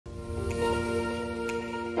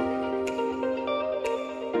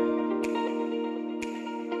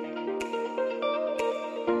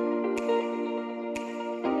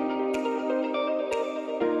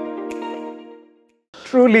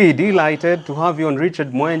Truly delighted to have you on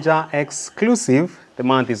Richard Mwenja exclusive. The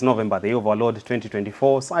month is November, the Overlord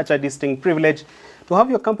 2024. Such a distinct privilege to have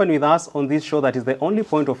your company with us on this show that is the only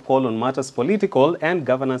point of call on matters political and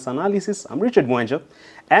governance analysis. I'm Richard Mwenja,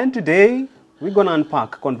 and today we're going to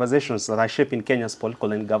unpack conversations that are shaping Kenya's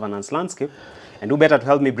political and governance landscape. And who better to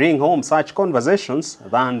help me bring home such conversations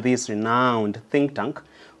than this renowned think tank,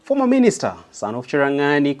 former minister, son of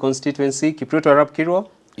Chirangani constituency, Kipruto Arap Kirwa.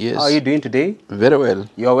 Yes. How are you doing today? Very well.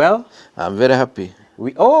 You're well? I'm very happy.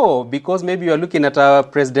 Because maybe you're looking at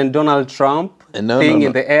President Donald Trump in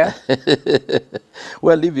the air?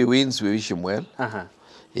 Well, if he wins, we wish him well.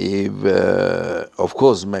 If, of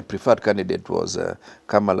course, my preferred candidate was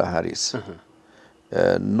Kamala Harris.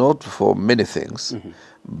 Not for many things,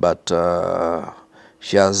 but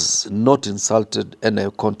she has not insulted any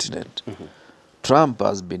continent. Trump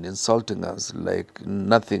has been insulting us like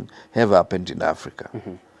nothing ever happened in Africa.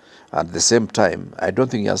 At the same time, I don't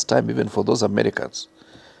think he has time even for those Americans.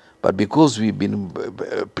 But because we've been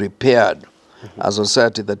prepared as a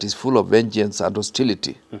society that is full of vengeance and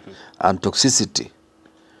hostility and toxicity,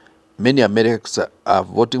 many Americans are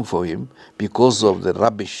voting for him because of the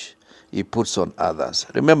rubbish he puts on others.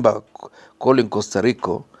 Remember calling Costa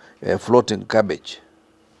Rica a floating cabbage.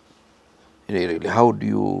 Really, how do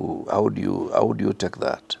you take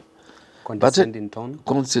that? Condescending tone?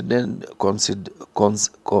 Condescending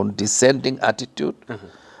attitude.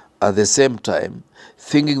 At the same time,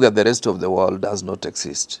 thinking that the rest of the world does not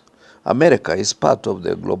exist. America is part of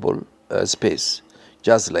the global space,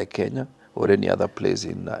 just like Kenya or any other place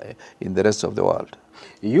in the rest of the world.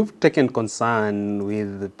 You've taken concern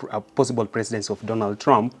with the possible presidency of Donald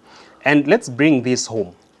Trump, and let's bring this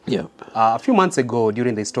home. Yeah. A few months ago,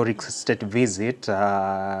 during the historic state visit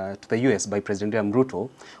to the US by President Ruto,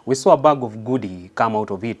 we saw a bag of goodie come out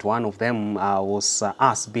of it. One of them was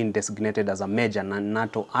us being designated as a major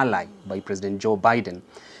NATO ally by President Joe Biden.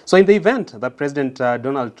 So in the event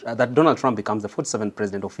that Donald Trump becomes the 47th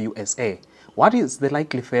president of USA, what is the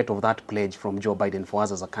likely fate of that pledge from Joe Biden for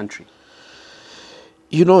us as a country?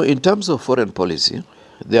 You know, in terms of foreign policy,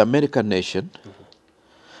 the American nation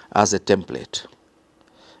has a template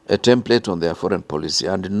on their foreign policy,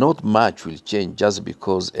 and not much will change just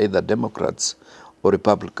because either Democrats or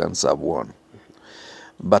Republicans have won.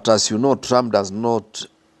 But as you know, Trump does not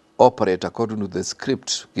operate according to the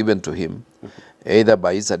script given to him, either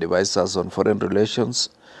by his advisors on foreign relations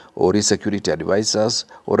or his security advisors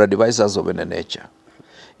or advisors of any nature.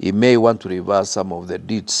 He may want to reverse some of the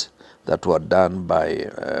deeds that were done by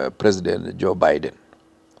President Joe Biden.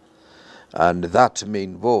 And that may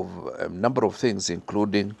involve a number of things,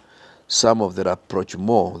 including some of the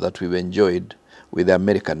rapprochement that we've enjoyed with the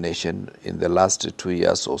American nation in the last 2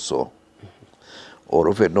 years or so. Or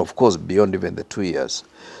even, of course, beyond even the 2 years.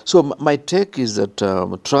 So my take is that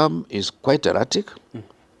Trump is quite erratic,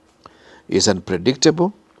 is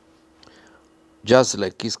unpredictable, just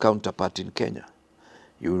like his counterpart in Kenya.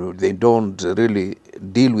 They don't really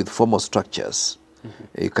deal with formal structures.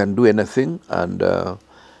 He can do anything, and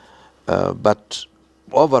but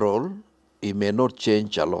overall, it may not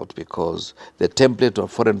change a lot because the template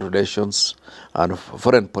of foreign relations and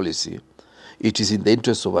foreign policy, it is in the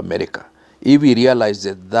interest of America. If we realize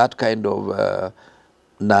that that kind of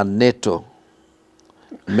non-NATO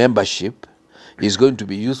membership is going to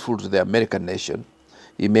be useful to the American nation,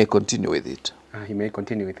 he may continue with it. He may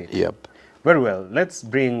continue with it. Yep. Very well. Let's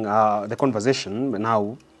bring the conversation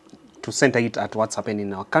now to center it at what's happening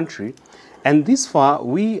in our country. And this far,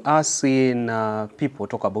 we are seeing people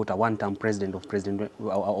talk about a one-term president of President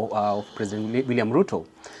William Ruto.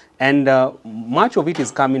 And much of it is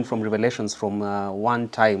coming from revelations from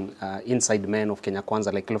one-time inside men of Kenya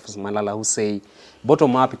Kwanza, like Cleophas Malala, who say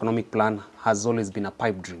bottom-up economic plan has always been a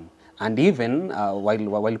pipe dream. And even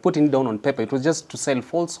while putting it down on paper, it was just to sell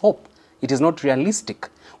false hope. It is not realistic.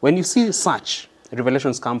 When you see such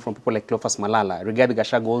revelations come from people like Cleophas Malala, Rigathi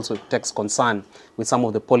Gachagua also takes concern with some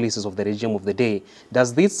of the policies of the regime of the day.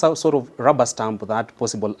 Does this sort of rubber stamp that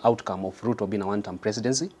possible outcome of Ruto being a one-term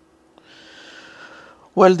presidency?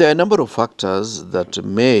 Well, there are a number of factors that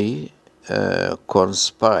may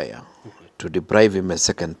conspire to deprive him a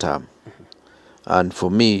second term. And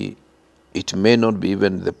for me, it may not be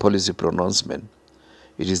even the policy pronouncement.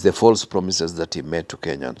 It is the false promises that he made to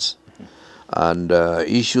Kenyans. And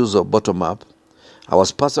issues of bottom-up, I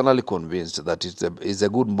was personally convinced that it's a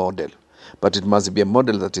good model, but it must be a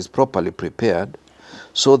model that is properly prepared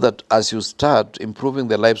so that as you start improving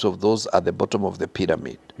the lives of those at the bottom of the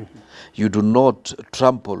pyramid, you do not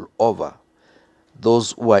trample over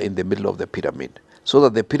those who are in the middle of the pyramid, so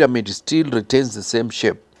that the pyramid still retains the same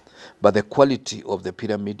shape, but the quality of the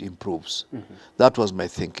pyramid improves. That was my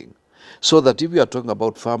thinking. So that if you are talking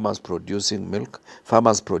about farmers producing milk,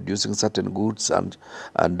 farmers producing certain goods and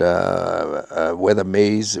whether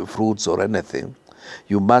maize, fruits or anything,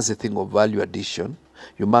 you must think of value addition.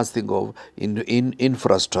 You must think of in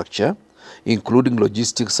infrastructure, including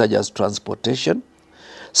logistics such as transportation,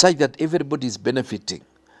 such that everybody is benefiting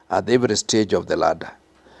at every stage of the ladder.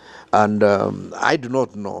 And I do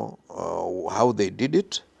not know how they did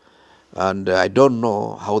it, and I don't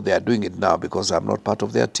know how they are doing it now because I'm not part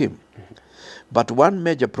of their team. But one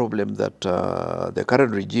major problem that the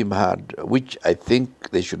current regime had, which I think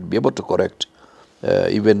they should be able to correct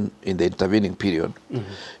even in the intervening period,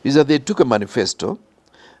 is that they took a manifesto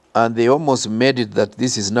and they almost made it that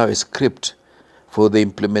this is now a script for the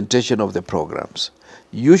implementation of the programs.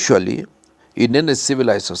 Usually, in any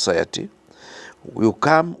civilized society, you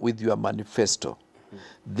come with your manifesto,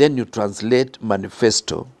 then you translate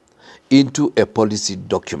manifesto into a policy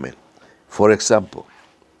document. For example,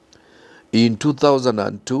 in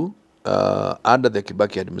 2002, under the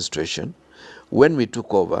Kibaki administration, when we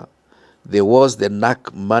took over, there was the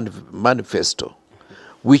NAC manifesto,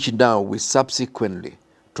 which now we subsequently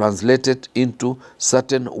translated into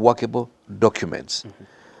certain workable documents.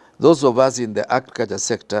 Those of us in the agriculture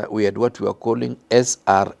sector, we had what we were calling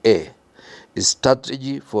SRA, a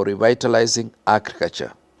Strategy for Revitalizing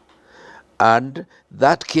Agriculture. And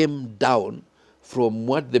that came down from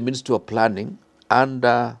what the Ministry of Planning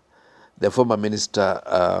under the former minister,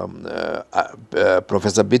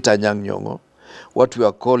 Professor Bita Nyang'-Nyong'o, what we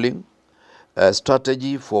are calling a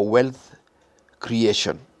strategy for wealth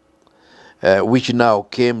creation, which now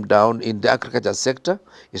came down in the agriculture sector.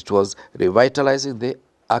 It was revitalizing the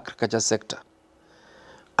agriculture sector.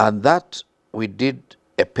 And that we did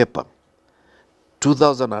a paper,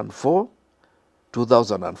 2004,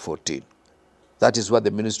 2014. That is what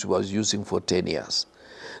the ministry was using for 10 years.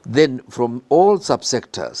 Then from all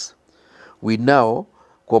subsectors, we now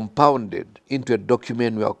compounded into a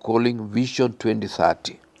document we are calling Vision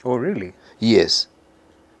 2030. Oh, really? Yes,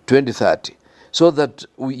 2030. So that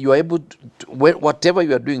you are able to, whatever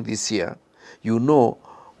you are doing this year, you know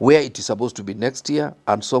where it is supposed to be next year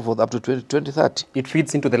and so forth up to 2030. It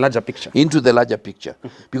feeds into the larger picture. Into the larger picture.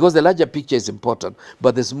 Because the larger picture is important,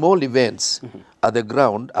 but the small events at the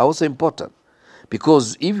ground are also important.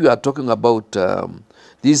 Because if you are talking about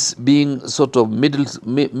this being sort of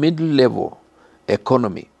middle-level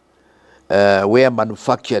economy, where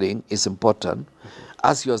manufacturing is important,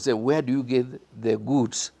 ask yourself, where do you get the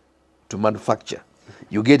goods to manufacture?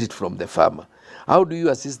 You get it from the farmer. How do you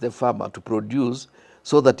assist the farmer to produce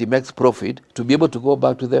so that he makes profit to be able to go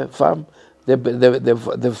back to the farm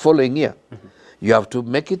the following year? You have to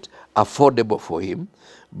make it affordable for him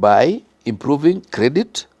by improving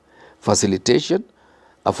credit, facilitation,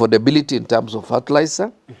 affordability in terms of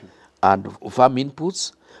fertilizer and farm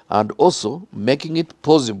inputs, and also making it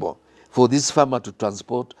possible for this farmer to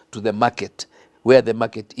transport to the market, where the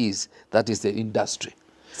market is, that is the industry.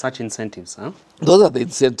 Such incentives, huh? Those are the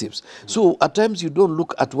incentives. So at times you don't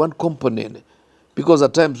look at one component, because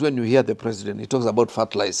at times when you hear the president, he talks about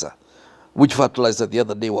fertilizer, which fertilizer the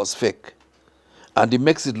other day was fake. And he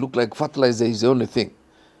makes it look like fertilizer is the only thing.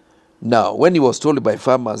 Now, when he was told by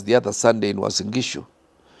farmers the other Sunday in Wasingishu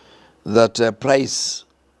that price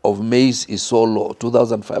of maize is so low,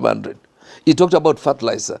 2,500, he talked about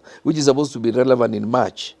fertilizer, which is supposed to be relevant in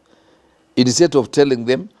March. Instead of telling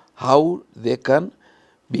them how they can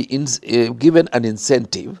be given an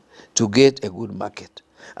incentive to get a good market.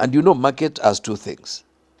 And you know, market has two things: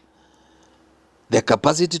 the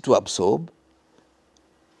capacity to absorb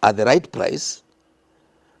at the right price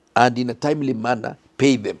and in a timely manner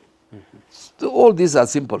pay them. So all these are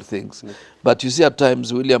simple things. But you see, at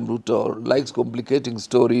times William Ruto likes complicating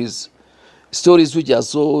stories which are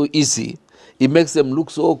so easy. He makes them look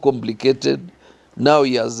so complicated. Now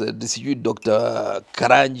he has disputed Dr.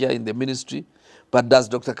 Karanja in the ministry. But does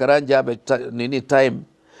Dr. Karanja have any time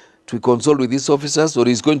to consult with these officers, or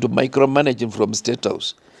is going to micromanage him from State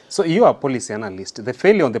House? So you are a policy analyst. The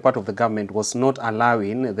failure on the part of the government was not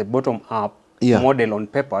allowing the bottom-up model on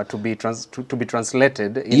paper to be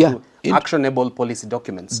translated into actionable policy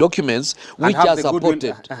documents. Documents which are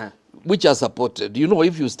supported. Which are supported. You know,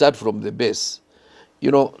 if you start from the base,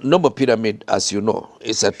 you know, normal pyramid, as you know,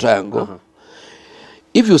 is a triangle.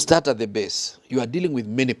 If you start at the base, you are dealing with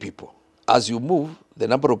many people. As you move, the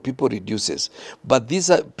number of people reduces. But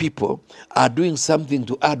these people are doing something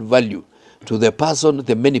to add value to the person,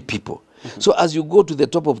 the many people. So as you go to the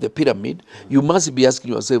top of the pyramid, you must be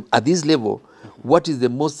asking yourself, at this level, what is the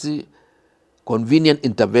most convenient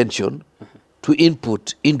intervention to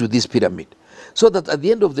input into this pyramid? So that at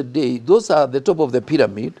the end of the day, those are the top of the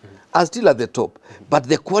pyramid, are still at the top. But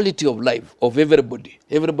the quality of life of everybody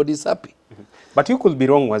is happy. But you could be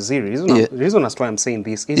wrong, Waziri. The reason as to why I'm saying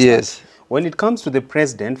this is that when it comes to the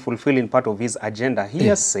president fulfilling part of his agenda, he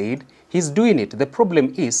has said he's doing it. The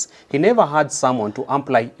problem is he never had someone to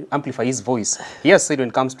amplify his voice. He has said when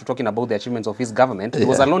it comes to talking about the achievements of his government, he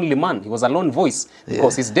was a lonely man. He was a lone voice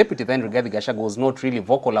because his deputy then, Rigathi Gachagua, was not really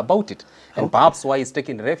vocal about it. And perhaps why he's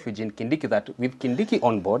taking refuge in Kindiki, that with Kindiki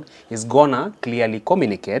on board, he's gonna clearly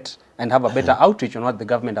communicate and have a better outreach on what the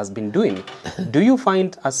government has been doing. Do you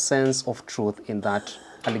find a sense of truth in that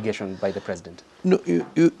allegation by the president? No,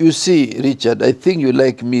 you see, Richard, I think you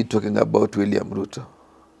like me talking about William Ruto.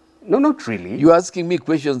 No, not really. You're asking me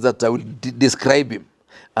questions that I will describe him,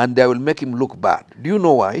 and I will make him look bad. Do you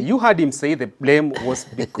know why? You heard him say the blame was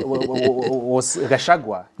was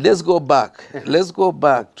Gachagua. Let's go back. Let's go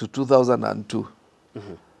back to 2002.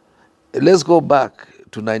 Let's go back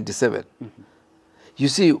to 97. You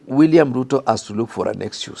see, William Ruto has to look for an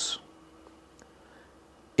excuse.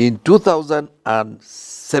 In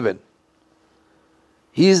 2007,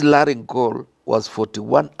 his laring call was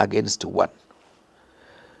 41 against 1.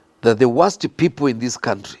 That the worst people in this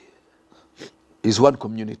country is one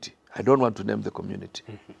community. I don't want to name the community.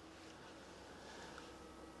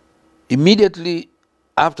 Immediately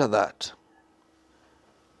after that,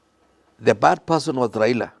 the bad person was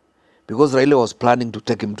Raila, because Raila was planning to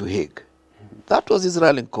take him to Hague. That was his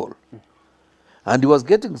rallying call. And he was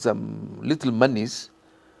getting some little monies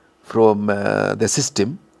from the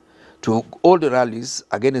system to all the rallies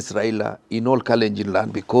against Raila in all Kalenjin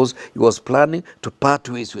land, because he was planning to part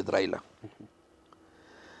ways with Raila.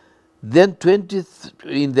 Then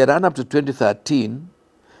in the run-up to 2013,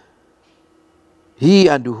 he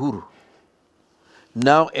and Uhuru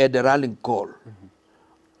now had a rallying call,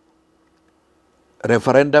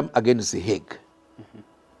 referendum against the Hague.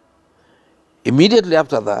 Immediately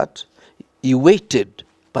after that, he waited,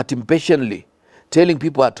 but impatiently, telling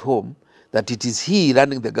people at home that it is he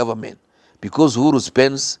running the government because Uhuru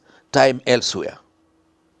spends time elsewhere.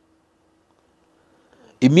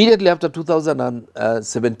 Immediately after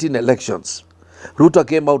 2017 elections, Ruto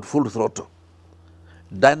came out full throttle.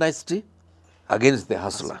 Dynasty against the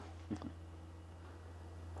hustler.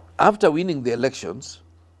 After winning the elections,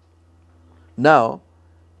 now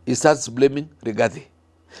he starts blaming Rigathi.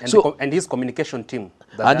 And his communication team.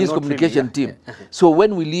 And his communication team. So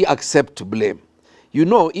when will he accept blame? You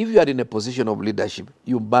know, if you are in a position of leadership,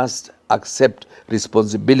 you must accept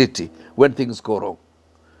responsibility when things go wrong.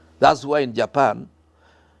 That's why in Japan,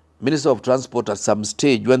 Minister of Transport at some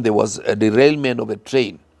stage, when there was a derailment of a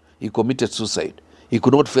train, he committed suicide. He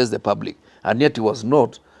could not face the public. And yet he was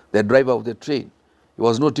not the driver of the train. He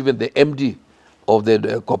was not even the MD of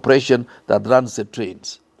the corporation that runs the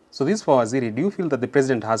trains. So this for Waziri, do you feel that the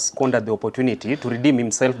president has squandered the opportunity to redeem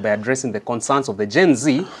himself by addressing the concerns of the Gen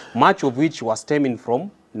Z, much of which was stemming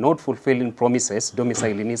from not fulfilling promises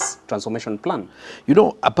domiciled in his transformation plan? You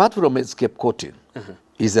know, apart from scapegoating,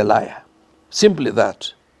 he's a liar. Simply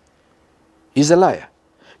that. He's a liar.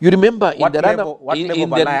 You remember what level of a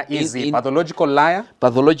liar is he? Pathological liar?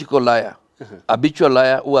 Pathological liar. Habitual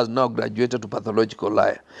liar who has now graduated to pathological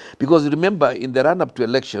liar. Because remember, in the run-up to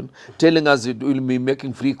election, telling us it will be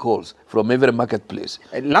making free calls from every marketplace.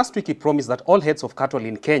 Last week he promised that all heads of cattle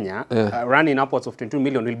in Kenya, running upwards of 22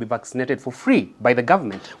 million, will be vaccinated for free by the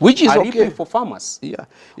government. Which is okay for farmers. Yeah,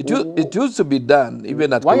 it used to be done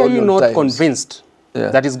even at Why are you not times. Convinced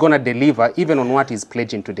that it's going to deliver even on what he's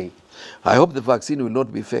pledging today? I hope the vaccine will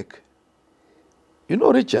not be fake. You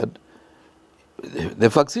know, Richard, the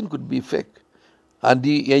vaccine could be fake. And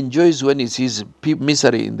he enjoys when he sees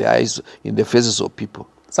misery in the eyes, in the faces of people.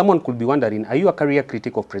 Someone could be wondering, are you a career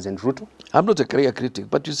critic of President Ruto? I'm not a career critic,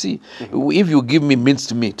 but you see, if you give me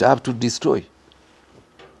minced meat, I have to destroy.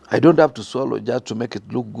 I don't have to swallow just to make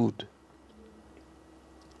it look good.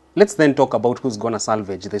 Let's then talk about who's going to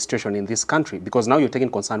salvage the situation in this country, because now you're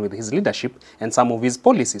taking concern with his leadership and some of his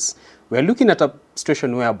policies. We're looking at a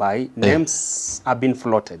situation whereby names are being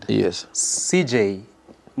floated. Yes. CJ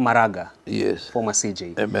Maraga, yes, former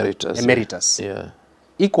CJ. Emeritus. Yeah.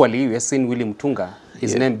 Equally, we are seeing William Mutunga,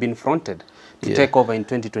 his name being fronted to take over in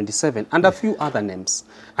 2027, and a few other names.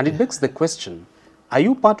 And it begs the question, are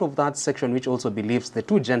you part of that section which also believes the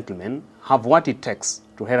two gentlemen have what it takes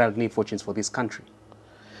to herald new fortunes for this country?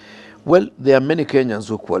 Well, there are many Kenyans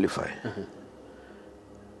who qualify.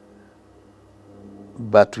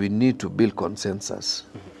 But we need to build consensus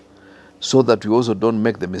so that we also don't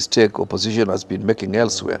make the mistake opposition has been making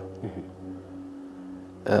elsewhere.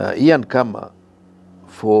 Ian Kama,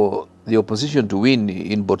 for the opposition to win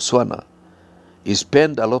in Botswana, he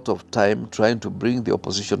spent a lot of time trying to bring the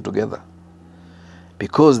opposition together,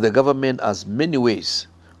 because the government has many ways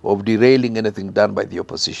of derailing anything done by the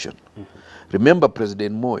opposition. Remember,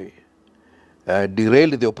 President Moi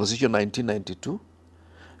derailed the opposition in 1992,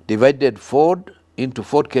 divided Ford into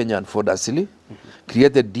Ford Kenya and Ford Asili,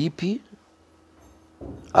 created DP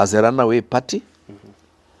as a runaway party.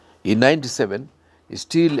 In 97, he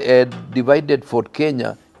still divided Ford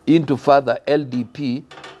Kenya into further LDP,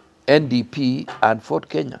 NDP, and Ford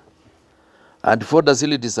Kenya. And Ford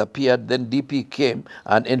Asili disappeared, then DP came,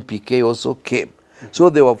 and NPK also came. So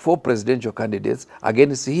there were 4 presidential candidates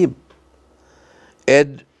against him.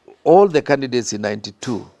 And all the candidates in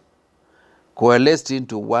 92 coalesced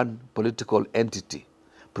into one political entity.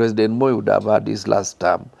 President Moi would have had his last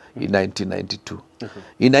term in 1992.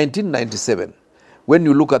 In 1997, when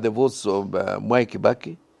you look at the votes of Mwai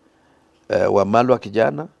Kibaki, Wamalwa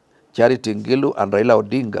Kijana, Charity Ngilu, and Raila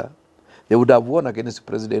Odinga, they would have won against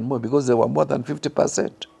President Moi because they were more than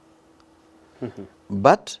 50%.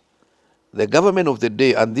 But the government of the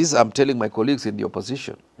day, and this I'm telling my colleagues in the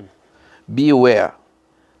opposition, be aware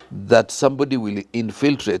that somebody will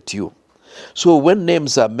infiltrate you. So when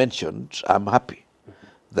names are mentioned, I'm happy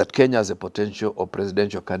that Kenya has a potential of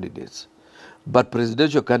presidential candidates. But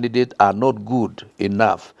presidential candidates are not good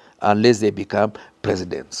enough unless they become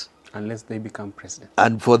presidents. Unless they become presidents.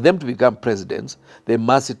 And for them to become presidents, they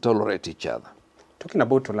must tolerate each other. Talking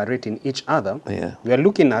about tolerating each other, Yeah. we are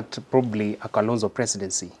looking at probably a Kalonzo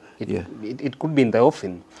presidency. It could be in the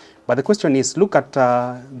offing. But the question is, look at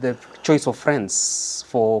the choice of friends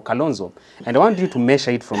for Kalonzo. And I want you to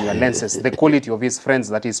measure it from your lenses, the quality of his friends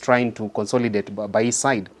that he's trying to consolidate by his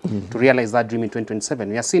side to realize that dream in 2027.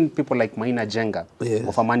 We are seeing people like Mwenja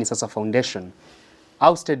of Amani Sasa Foundation,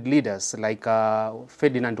 ousted leaders like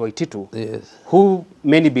Ferdinand Waititu, who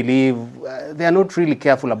many believe they are not really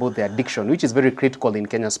careful about their addiction, which is very critical in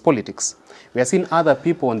Kenya's politics. We are seeing other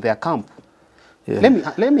people on their camp.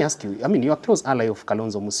 Let me ask you, I mean, you're a close ally of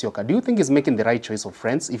Kalonzo Musyoka. Do you think he's making the right choice of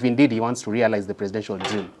friends if indeed he wants to realize the presidential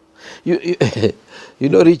dream? You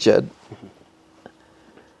know, Richard,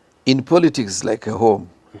 in politics like a home,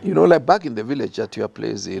 you know, like back in the village at your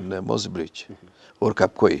place in Mosbridge or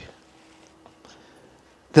Kapkoi,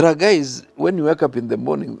 there are guys, when you wake up in the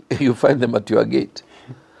morning, you find them at your gate.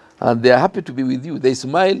 And they are happy to be with you. They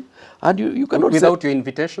smile, and you cannot... Without your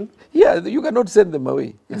invitation? Yeah, you cannot send them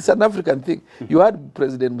away. It's an African thing. You heard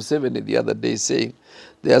President Museveni the other day saying,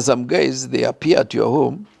 there are some guys, they appear at your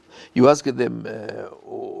home, you ask them,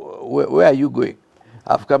 where are you going?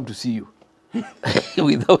 I've come to see you.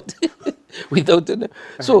 without any...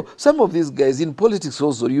 So some of these guys, in politics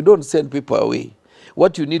also, you don't send people away.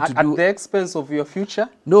 What you need to do... At the expense of your future?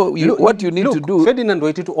 No, what you need to do... Ferdinand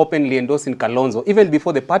Waititu openly endorsing Kalonzo, even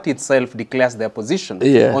before the party itself declares their position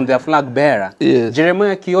on their flag bearer.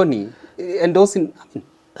 Jeremiah Kioni endorsing...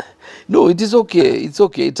 No, it is okay. It's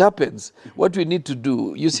okay. It happens. What we need to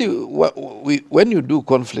do... You see, when you do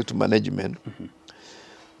conflict management,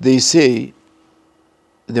 they say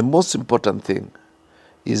the most important thing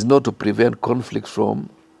is not to prevent conflict from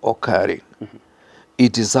occurring.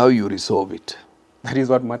 It is how you resolve it. That is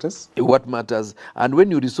what matters? What matters. And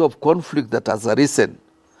when you resolve conflict that has arisen,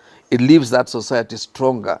 it leaves that society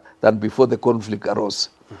stronger than before the conflict arose.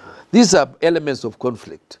 These are elements of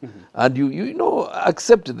conflict. And you know,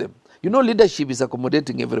 accept them. You know, leadership is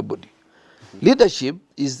accommodating everybody. Leadership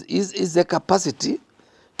is the capacity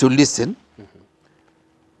to listen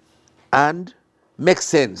and make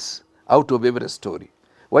sense out of every story.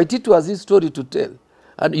 Waititu has his story to tell,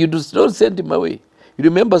 and you don't send him away. You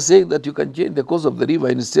remember saying that you can change the course of the river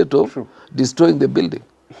instead of destroying the building.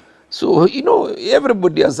 So, you know,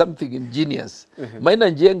 everybody has something ingenious. Maina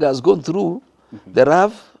Njenga has gone through the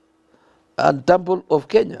rough and tumble of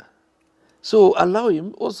Kenya. So allow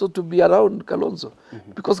him also to be around Kalonzo,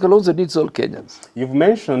 because Kalonzo needs all Kenyans. You've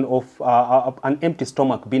mentioned of an empty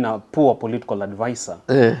stomach being a poor political advisor.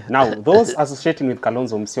 Now, those associating with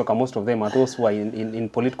Kalonzo Musyoka, most of them are those who are in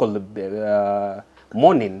political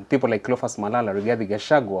mourning, people like Cleophas Malala, Rigathi,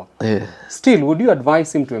 Gachagua. Still, would you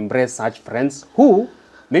advise him to embrace such friends who,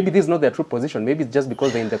 maybe this is not their true position, maybe it's just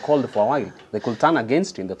because they're in the cold for a while, they could turn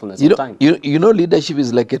against you in the fullness of time? You know, leadership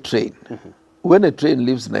is like a train. When a train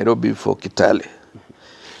leaves Nairobi for Kitale,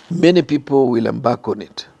 many people will embark on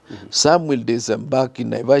it. Some will disembark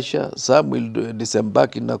in Naivasha, some will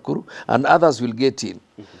disembark in Nakuru, and others will get in.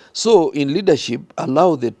 So in leadership,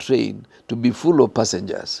 allow the train to be full of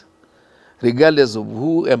passengers, regardless of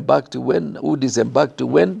who embarked when, who disembarked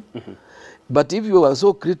when. But if you are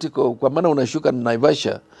so critical, kwa maana unashuka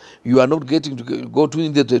Naivasha, you are not getting to go to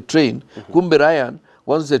the train. Kumbe Ryan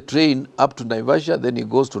wants the train up to Naivasha, then he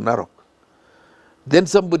goes to Narok. then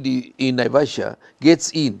somebody in Naivasha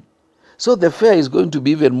gets in. So the fare is going to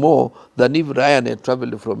be even more than if Ryan had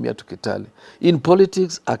traveled from here to Kitale. In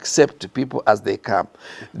politics, accept people as they come.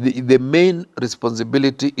 The main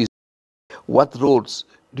responsibility is what roles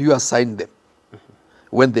do you assign them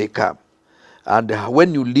when they come? And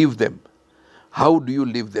when you leave them, how do you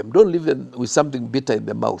leave them? Don't leave them with something bitter in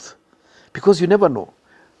the mouth, because you never know.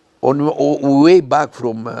 On your way back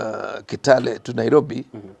from Kitale to Nairobi,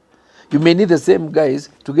 you may need the same guys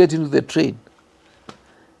to get into the train.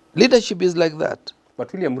 Leadership is like that.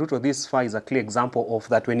 But William Ruto, this far is a clear example of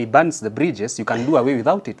that. When he burns the bridges, you can do away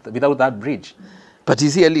without it, without that bridge. But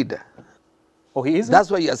is he a leader? Oh, he is?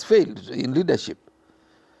 That's why he has failed in leadership.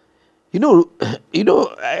 You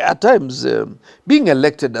know, at times, being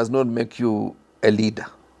elected does not make you a leader.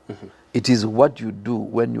 It is what you do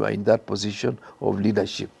when you are in that position of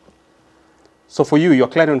leadership. So for you, your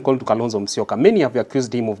clarion call to Kalonzo Musyoka. Many have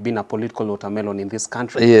accused him of being a political watermelon in this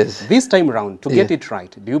country. Yes. This time around, to get it right,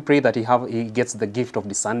 do you pray that he gets the gift of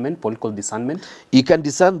discernment, political discernment? He can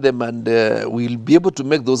discern them, and we'll be able to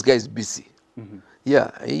make those guys busy.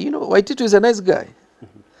 Yeah, you know, Waititu is a nice guy.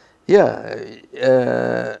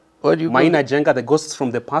 Yeah. What do you Maina Jenga, the ghosts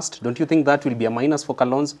from the past, don't you think that will be a minus for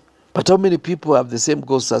Kalonzo? But how many people have the same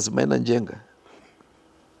ghosts as Maina Jenga?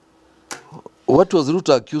 What was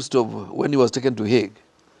Ruto accused of when he was taken to Hague?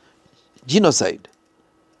 Genocide.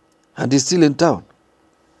 And he's still in town.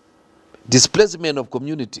 Displacement of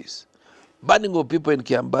communities. Burning of people in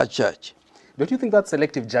Kiambaa Church. Don't you think that's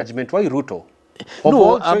selective judgment? Why Ruto?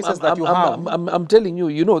 No, I'm telling you,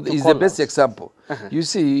 you know, he's the best example. You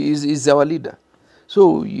see, he's our leader.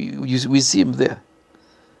 So we see him there.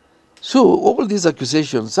 So all these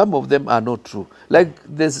accusations, some of them are not true. Like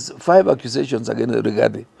there's 5 accusations against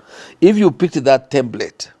Rigathi. If you picked that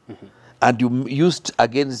template and you used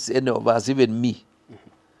against any of us, even me,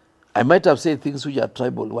 I might have said things which are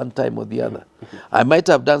tribal one time or the other. I might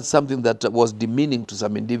have done something that was demeaning to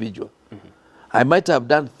some individual. I might have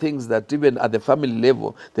done things that even at the family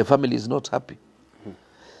level, the family is not happy.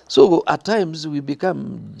 So at times we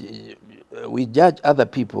judge other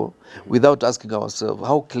people without asking ourselves,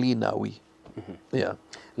 how clean are we? Yeah.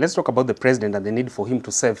 Let's talk about the president and the need for him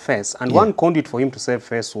to serve face. And one conduit for him to serve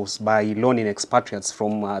face was by loaning expatriates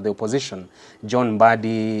from the opposition, John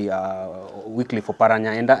Mbadi, Wycliffe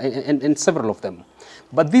Oparanya, and several of them.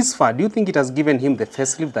 But this far, do you think it has given him the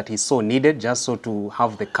facelift that he so needed, just so to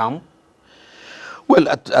have the calm? Well,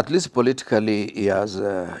 at least politically, he has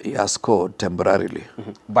scored temporarily.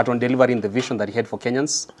 But on delivering the vision that he had for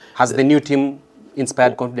Kenyans, has the new team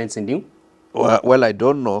inspired confidence in him? Well, I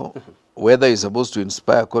don't know whether he's supposed to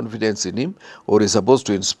inspire confidence in him or he's supposed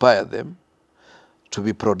to inspire them to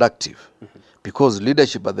be productive. Because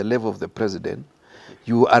leadership at the level of the president,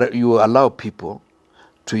 you allow people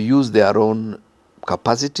to use their own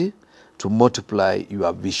capacity to multiply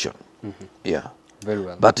your vision. Yeah. Very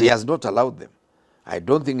well. But he has not allowed them. I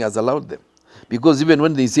don't think he has allowed them. Because even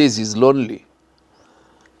when he says he's lonely,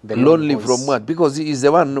 lonely from what? Because he is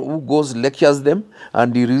the one who goes, lectures them,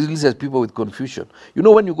 and he releases people with confusion. You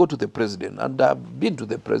know, when you go to the president, and I've been to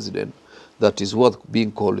the president that is worth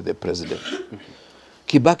being called the president,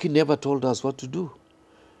 Kibaki never told us what to do.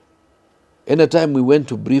 Anytime we went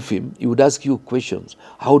to brief him, he would ask you questions.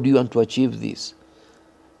 How do you want to achieve this?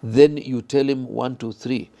 Then you tell him 1, 2,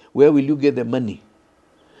 3. Where will you get the money?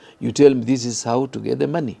 You tell him this is how to get the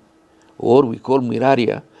money. Or we call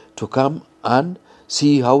Miraria to come and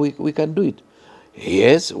see how we can do it.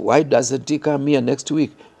 Yes, why doesn't he come here next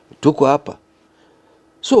week? Tuko hapa.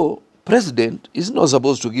 So, president is not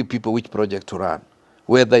supposed to give people which project to run.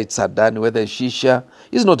 Whether it's Adani, whether it's Shisha,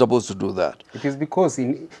 he's not supposed to do that. It is because,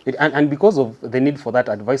 and because of the need for that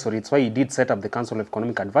advisory, it's why he did set up the Council of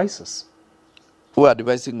Economic Advisors. Who are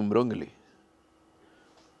advising him wrongly?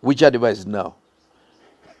 Which advice now?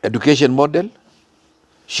 Education model,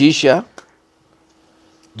 Shisha,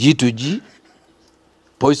 G2G,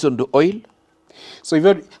 poison to oil. So if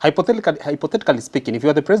you're, hypothetically speaking, if you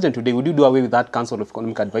are the president today, would you do away with that Council of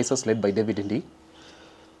Economic Advisors led by David Ndii?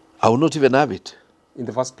 I will not even have it. In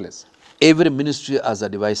the first place? Every ministry has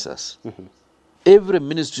advisors. Every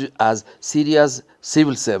ministry has serious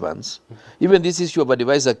civil servants. Even this issue of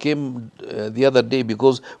advisor came the other day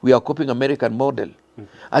because we are copying American model.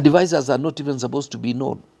 Advisors are not even supposed to be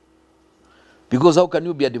known. Because how can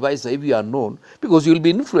you be advisor if you are known? Because you will be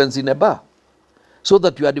influenced in a bar. So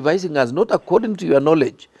that you are advising us not according to your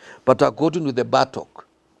knowledge, but according to the bar talk.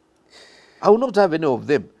 I will not have any of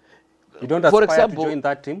them. You don't aspire to join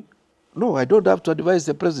that team? No, I don't have to advise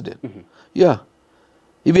the president. Yeah.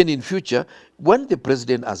 Even in future, when the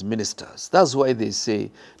president has ministers, that's why they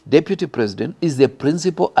say deputy president is the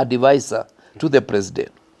principal advisor to the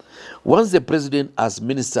president. Once the president has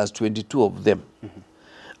ministers, 22 of them,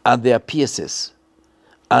 and their PSS,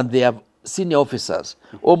 and their senior officers,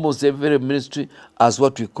 almost every ministry has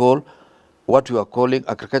what we are calling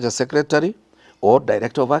agriculture secretary or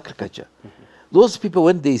director of agriculture. Those people,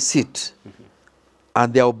 when they sit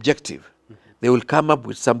and their objective, they will come up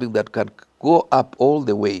with something that can go up all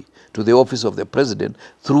the way to the office of the president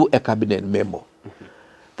through a cabinet memo.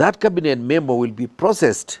 That cabinet memo will be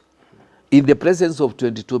processed in the presence of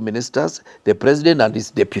 22 ministers, the president and his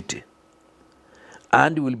deputy,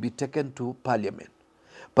 and will be taken to parliament.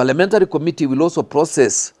 Parliamentary committee will also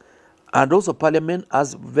process, and also parliament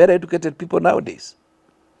has very educated people nowadays.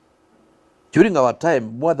 During our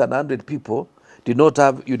time, more than 100 people did not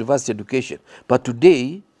have university education. But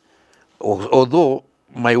today, although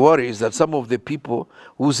my worry is that some of the people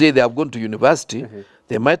who say they have gone to university,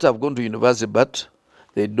 they might have gone to university, but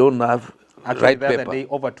they don't have right the other paper. day,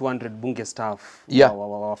 over 200 Bunge staff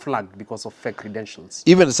were flagged because of fake credentials.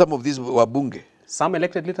 Even some of these were Bunge. Some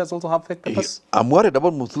elected leaders also have fake papers. I'm worried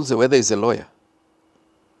about Muthuse, whether he's a lawyer.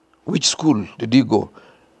 Which school did he go?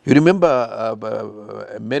 You remember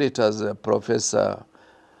Emeritus Professor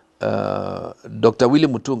Dr. Willie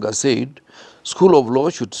Mutunga said, School of Law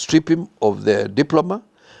should strip him of the diploma,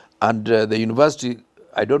 and the university,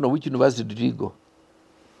 I don't know which university did he go.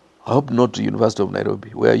 I hope not to University of Nairobi,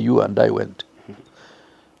 where you and I went.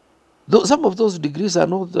 Some of those degrees are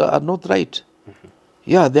not right.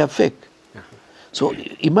 Yeah, they are fake. So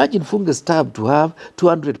imagine Funge Stab to have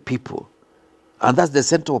 200 people, and that's the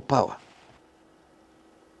center of power.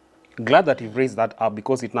 Glad that you've raised that up,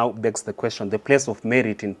 because it now begs the question, the place of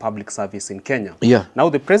merit in public service in Kenya. Yeah. Now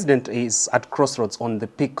the president is at crossroads on the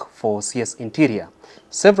pick for CS Interior.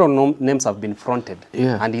 Several names have been fronted.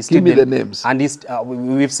 Yeah. And he's Give me the names. And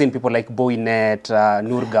we've seen people like Boynet,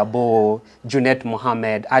 Nur Gabo, Junet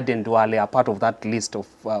Mohammed, Aden Duale are part of that list of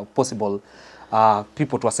possible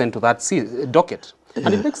people to ascend to that docket. Yeah.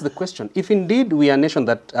 And it begs the question, if indeed we are a nation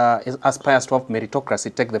that aspires to have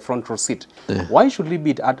meritocracy take the front row seat, why should it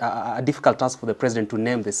be a difficult task for the president to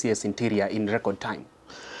name the CS Interior in record time?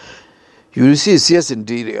 You will see CS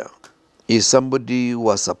Interior is somebody who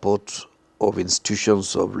has support of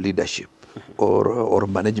institutions of leadership or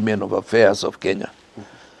management of affairs of Kenya.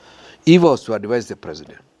 If I was to advise the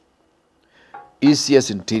president, CS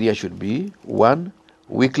Interior should be one,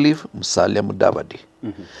 Wycliffe Musalia Mudavadi.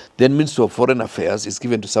 Then Minister of Foreign Affairs is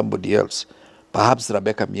given to somebody else, perhaps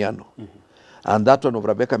Rebecca Miano. And that one of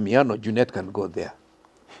Rebecca Miano, Junet can go there.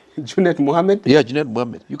 Junet Mohammed? Yeah, Junet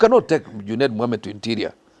Mohammed. You cannot take Junet Mohammed to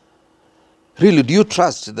Interior. Really, do you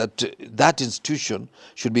trust that that institution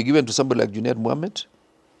should be given to somebody like Junet Mohammed?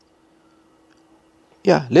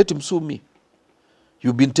 Yeah, let him sue me.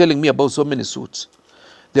 You've been telling me about so many suits.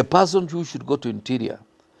 The person who should go to Interior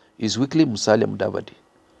is Wycliffe Musalia Mudavadi.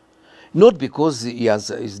 Not because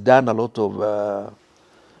he's done a lot of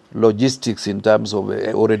logistics in terms of,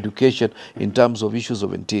 or education in terms of issues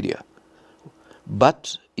of Interior,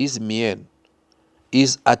 but his mien,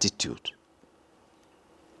 his attitude,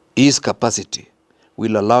 his capacity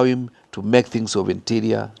will allow him to make things of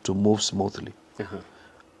Interior to move smoothly.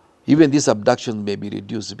 Even these abductions may be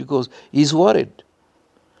reduced because he's worried.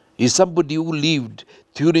 He's somebody who lived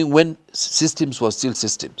during when systems were still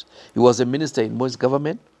systems. He was a minister in Moi's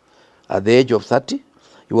government at the age of 30.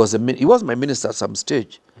 He was my minister at some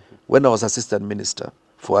stage when I was assistant minister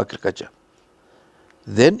for agriculture.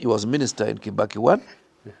 Then he was minister in Kibaki 1,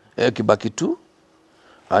 Kibaki 2,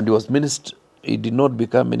 and he was minister. He did not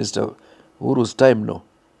become minister Uru's time, no.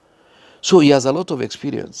 So he has a lot of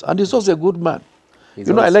experience, and he's also a good man.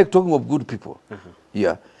 I like talking of good people.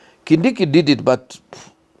 Yeah. Kindiki did it, but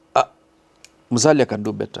Musalia can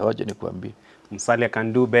do better. Waje nikuambie. Musalia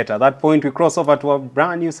can do better. At that point, we cross over to a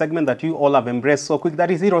brand new segment that you all have embraced so quick. That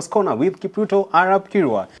is Heroes Corner with Kipruto Arab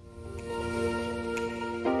Kirwa.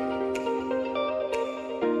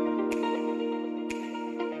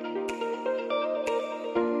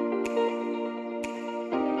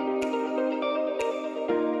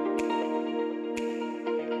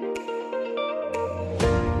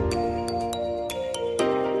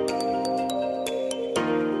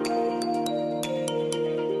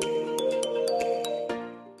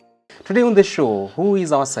 Today on the show, who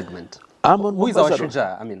is our segment? Who is our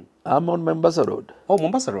Shuja? I'm on Mombasa Road. Oh,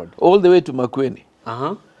 Mombasa Road. All the way to Makueni.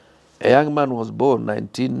 A young man was born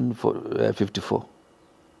 1954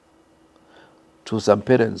 to some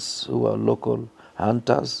parents who were local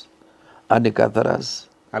hunters, gatherers.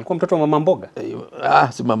 Alikuwa mtoto wa mama mboga?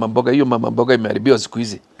 Si mama mboga, hiyo mama mboga imeharibiwa siku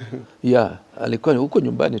hizi. Yeah, alikuwa huko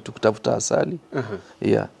nyumbani tukitafuta asali.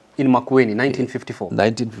 Yeah. In Makueni, 1954.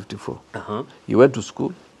 1954. He went to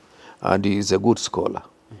school. and he is a good scholar.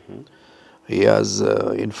 He has,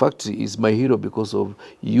 in fact, he is my hero because of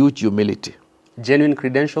huge humility. Genuine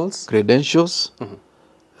credentials? Credentials.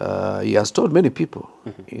 He has told many people,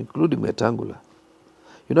 including Wetangula.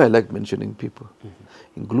 You know, I like mentioning people,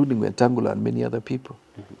 including Wetangula and many other people.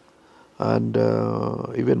 And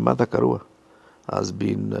even Martha Karua has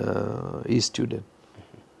been his student.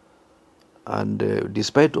 And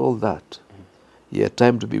despite all that, he had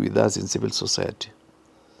time to be with us in civil society,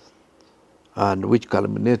 and which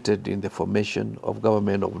culminated in the formation of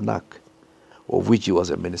government of NAC, of which he was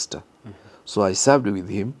a minister. So I served with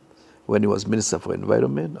him when he was Minister for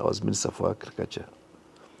Environment. I was Minister for Agriculture.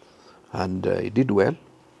 And he did well.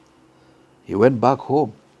 He went back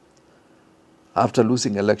home after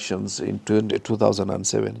losing elections in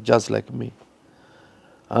 2007, just like me.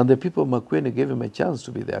 And the people of Makueni gave him a chance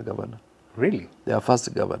to be their governor. Really? Their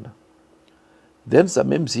first governor. Then some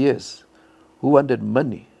MCAs who wanted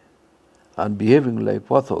money and behaving like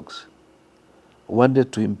warthogs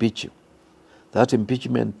wanted to impeach him. That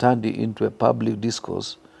impeachment turned into a public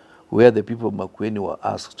discourse where the people of Makueni were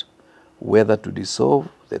asked whether to dissolve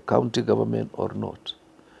the county government or not.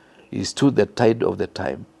 He stood the tide of the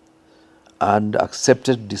time and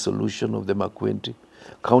accepted dissolution of the Makueni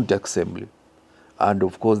County Assembly and,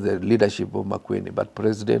 of course, the leadership of Makueni. But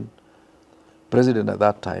President at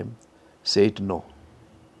that time said no.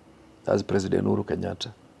 That's President Uhuru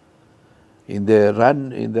Kenyatta. In the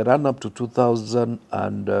run up to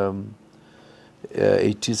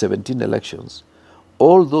 2017 elections,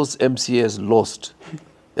 all those MCAs lost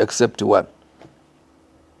except one.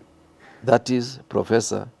 That is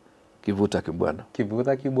Professor Kivuta Kibwana.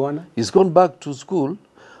 Kivuta Kibwana? He's gone back to school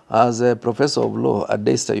as a professor of law at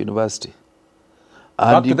Daystar University.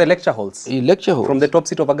 Back to the lecture halls? Lecture halls. From the top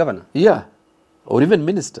seat of a governor? Yeah, or even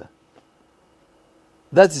minister.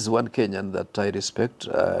 That is one Kenyan that I respect,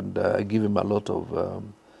 and I give him a lot of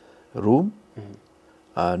room.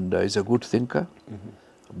 And he's a good thinker,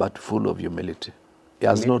 but full of humility. He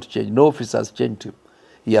has not changed. No office has changed him.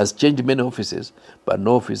 He has changed many offices, but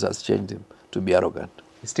no office has changed him to be arrogant.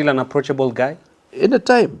 He's still an approachable guy? In a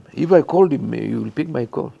time, if I called him, he will pick my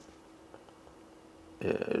call.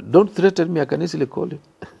 Don't threaten me, I can easily call him.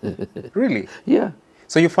 Really? Yeah.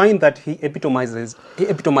 So you find that he epitomized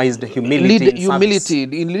humility. Humility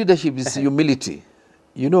in leadership is humility.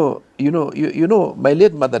 You know, my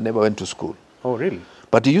late mother never went to school. Oh, really?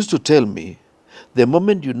 But he used to tell me, the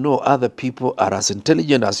moment you know other people are as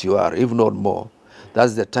intelligent as you are, if not more,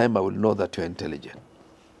 that's the time I will know that you're intelligent.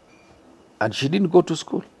 And she didn't go to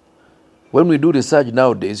school. When we do research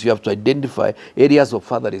nowadays, you have to identify areas of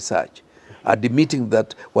further research, admitting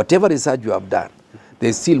that whatever research you have done,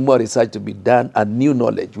 there's still more research to be done and new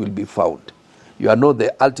knowledge will be found. You are not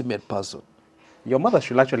the ultimate person. Your mother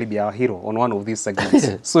should actually be our hero on one of these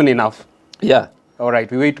segments soon enough. Yeah. All right,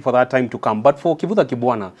 we wait for that time to come. But for Kivuta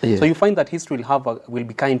Kibwana, Yeah. so you find that history will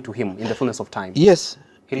be kind to him in the fullness of time. Yes.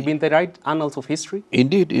 He'll be in the right annals of history?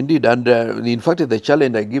 Indeed, indeed. And in fact, the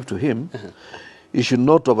challenge I give to him, he should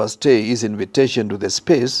not overstay his invitation to the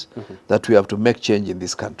space that we have to make change in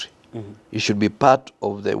this country. He should be part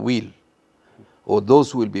of the wheel, or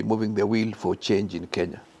those who will be moving the wheel for change in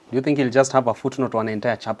Kenya. Do you think he'll just have a footnote on an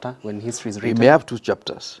entire chapter when history is He written? may have two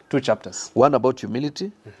chapters. Two chapters. One about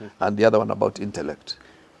humility and the other one about intellect.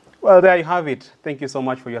 Well, there you have it. Thank you so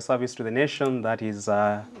much for your service to the nation. That is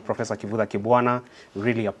Professor Kivuta Kibwana. We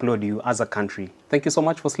really applaud you as a country. Thank you so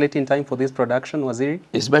much for slating time for this production, Waziri.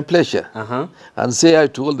 It's my pleasure. And say hi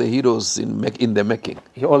to all the heroes in the making.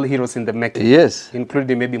 All heroes in the making. Yes.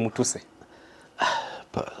 Including maybe Mutuse.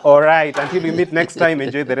 All right. Until we meet next time,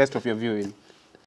 enjoy the rest of your viewing.